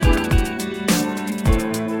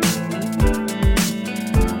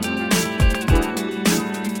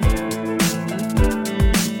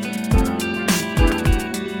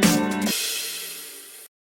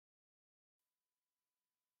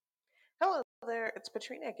There, it's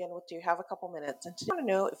Patrina again with Do You Have a Couple Minutes? And today I want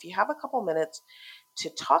to know if you have a couple minutes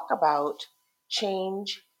to talk about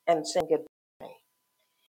change and saying goodbye.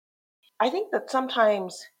 I think that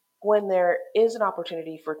sometimes when there is an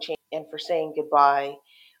opportunity for change and for saying goodbye,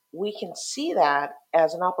 we can see that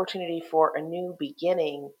as an opportunity for a new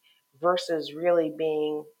beginning versus really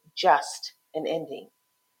being just an ending.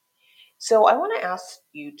 So I want to ask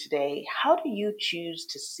you today, how do you choose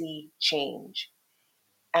to see change?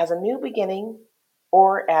 As a new beginning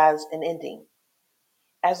or as an ending?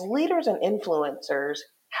 As leaders and influencers,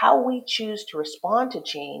 how we choose to respond to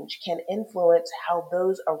change can influence how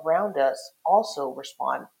those around us also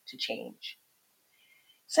respond to change.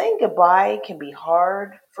 Saying goodbye can be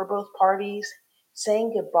hard for both parties.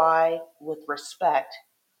 Saying goodbye with respect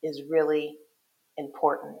is really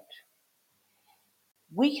important.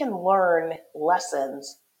 We can learn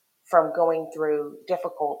lessons from going through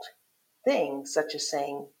difficult things, such as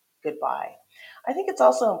saying goodbye. I think it's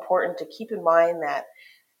also important to keep in mind that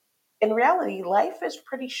in reality, life is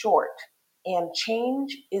pretty short and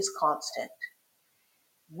change is constant.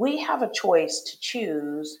 We have a choice to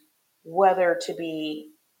choose whether to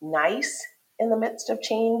be nice in the midst of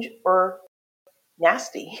change or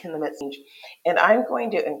nasty in the midst of change. And I'm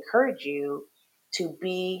going to encourage you to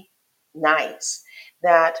be nice.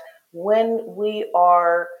 That when we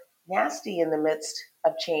are nasty in the midst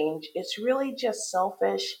of change, it's really just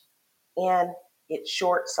selfish and it's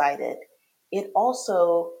short sighted. It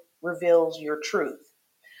also reveals your truth.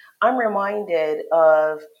 I'm reminded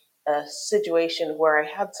of a situation where I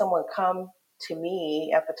had someone come to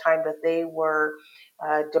me at the time that they were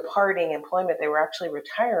departing employment. They were actually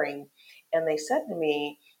retiring. And they said to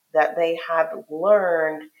me that they had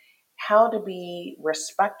learned how to be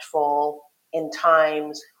respectful in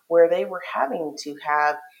times where they were having to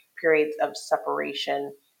have periods of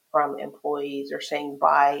separation from employees or saying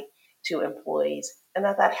bye to employees, and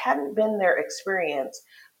that hadn't been their experience,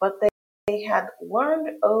 but they had learned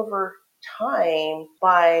over time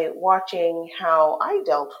by watching how I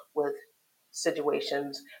dealt with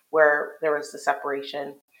situations where there was the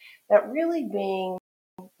separation, that really being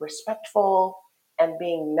respectful and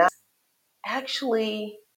being nice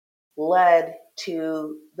actually led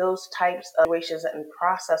to those types of situations and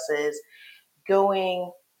processes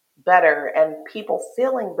going better and people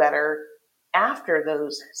feeling better after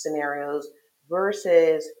those scenarios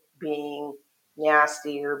versus being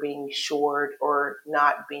nasty or being short or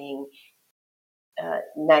not being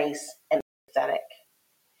nice and pathetic.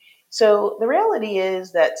 So the reality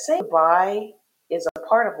is that saying goodbye is a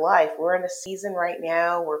part of life. We're in a season right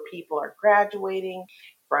now where people are graduating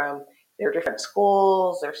from their different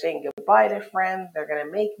schools. They're saying goodbye to friends. They're going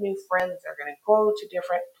to make new friends. They're going to go to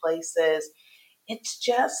different places. It's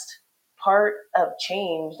just part of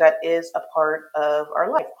change that is a part of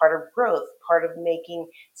our life, part of growth, part of making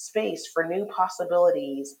space for new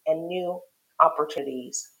possibilities and new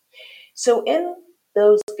opportunities. So, in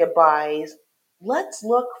those goodbyes, let's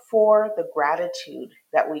look for the gratitude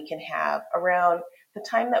that we can have around the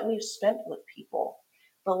time that we've spent with people,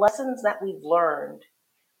 the lessons that we've learned.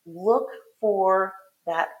 Look for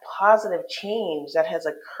that positive change that has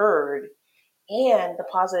occurred and the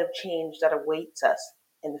positive change that awaits us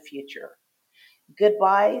in the future.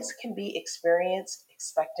 Goodbyes can be experienced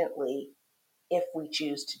expectantly if we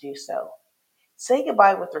choose to do so. Say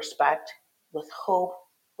goodbye with respect, with hope,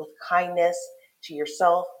 with kindness to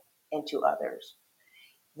yourself and to others.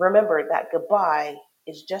 Remember that goodbye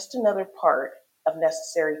is just another part of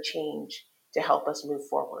necessary change to help us move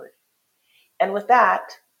forward. And with that,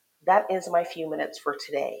 that is my few minutes for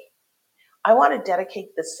today. I want to dedicate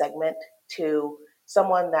this segment to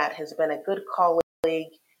someone that has been a good colleague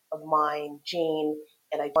of mine, Jean,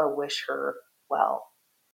 and I want to wish her well.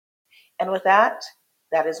 And with that,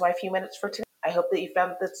 that is my few minutes for today. I hope that you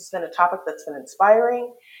found that this has been a topic that's been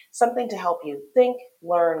inspiring, something to help you think,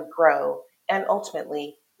 learn, grow, and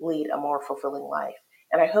ultimately lead a more fulfilling life.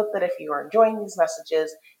 And I hope that if you are enjoying these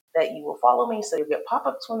messages, that you will follow me so you'll get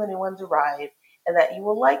pop-ups when the new ones arrive, and that you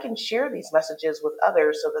will like and share these messages with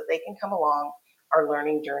others so that they can come along our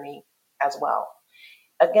learning journey as well.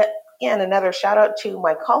 Again, another shout out to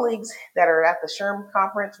my colleagues that are at the SHRM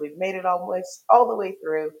conference. We've made it almost all the way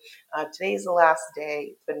through. Today's the last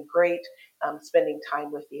day. It's been great spending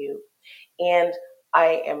time with you. And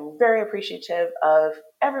I am very appreciative of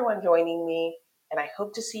everyone joining me, and I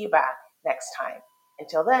hope to see you back next time.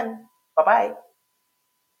 Until then, bye-bye.